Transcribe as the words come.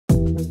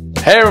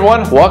Hey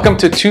everyone, welcome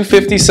to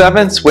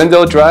 257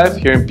 Swindale Drive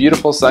here in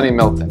beautiful sunny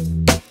Milton.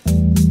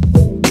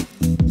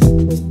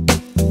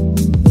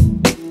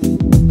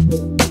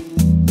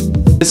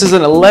 This is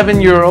an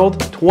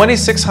 11-year-old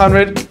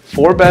 2600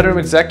 4-bedroom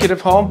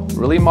executive home,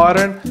 really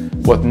modern,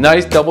 with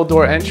nice double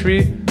door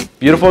entry,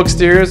 beautiful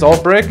exteriors,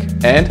 all brick,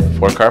 and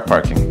 4-car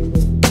parking.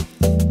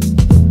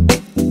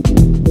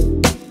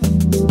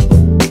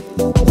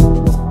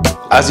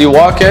 As you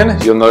walk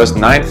in, you'll notice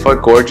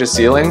 9-foot gorgeous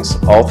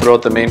ceilings all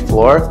throughout the main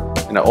floor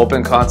and an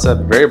open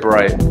concept, very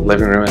bright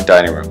living room and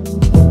dining room.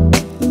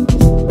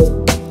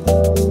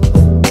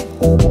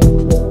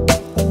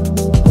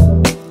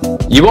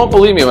 You won't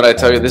believe me when I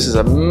tell you this is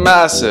a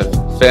massive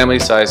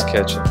family-sized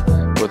kitchen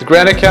with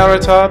granite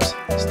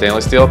countertops,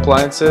 stainless steel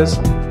appliances,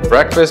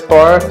 breakfast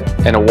bar,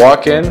 and a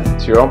walk-in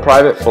to your own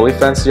private fully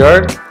fenced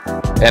yard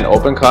and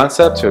open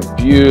concept to a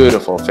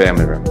beautiful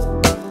family room.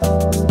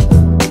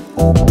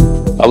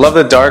 I love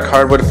the dark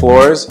hardwood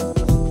floors,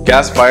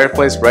 gas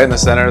fireplace right in the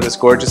center of this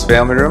gorgeous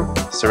family room,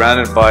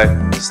 surrounded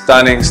by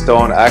stunning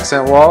stone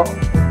accent wall,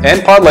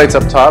 and pod lights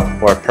up top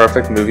for a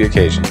perfect movie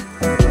occasion.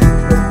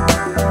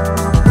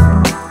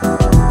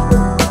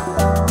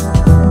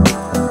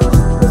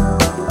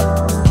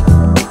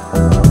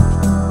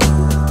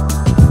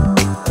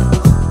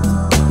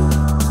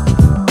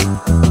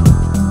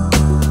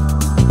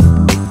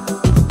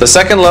 The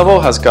second level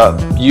has got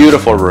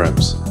beautiful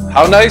rooms.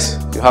 How nice?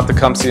 You'll have to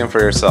come see them for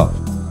yourself.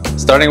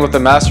 Starting with the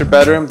master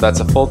bedroom,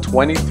 that's a full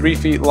 23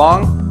 feet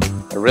long,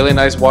 a really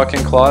nice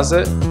walk-in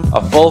closet,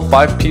 a full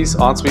 5-piece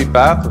ensuite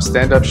bath with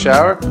stand-up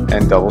shower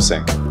and double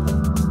sink.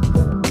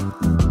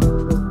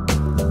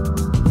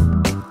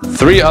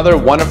 3 other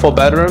wonderful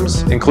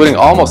bedrooms, including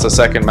almost a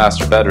second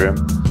master bedroom.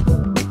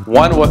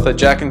 One with a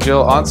Jack and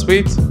Jill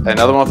ensuite,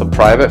 another one with a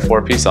private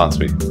 4-piece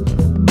ensuite.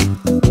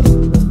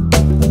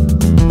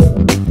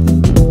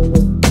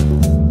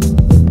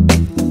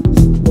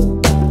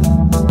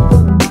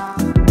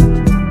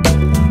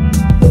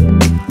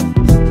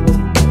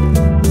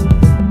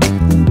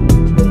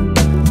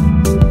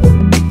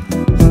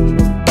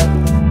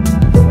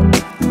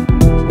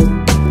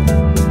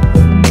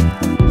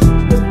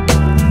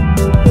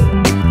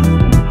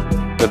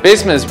 The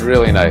basement is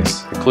really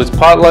nice. Includes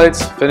pot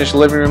lights, finished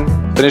living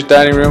room, finished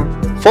dining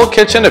room, full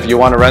kitchen if you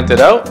want to rent it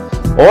out,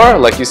 or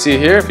like you see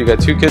here, if you got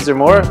 2 kids or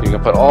more, you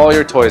can put all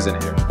your toys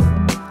in here.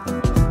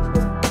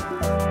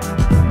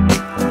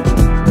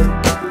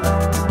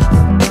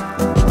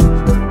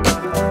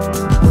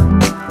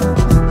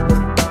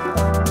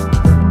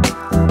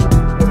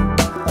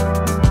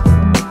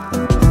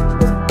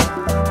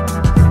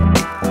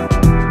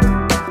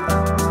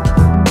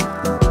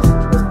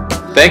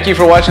 Thank you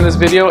for watching this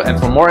video, and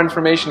for more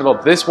information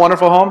about this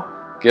wonderful home,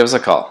 give us a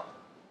call.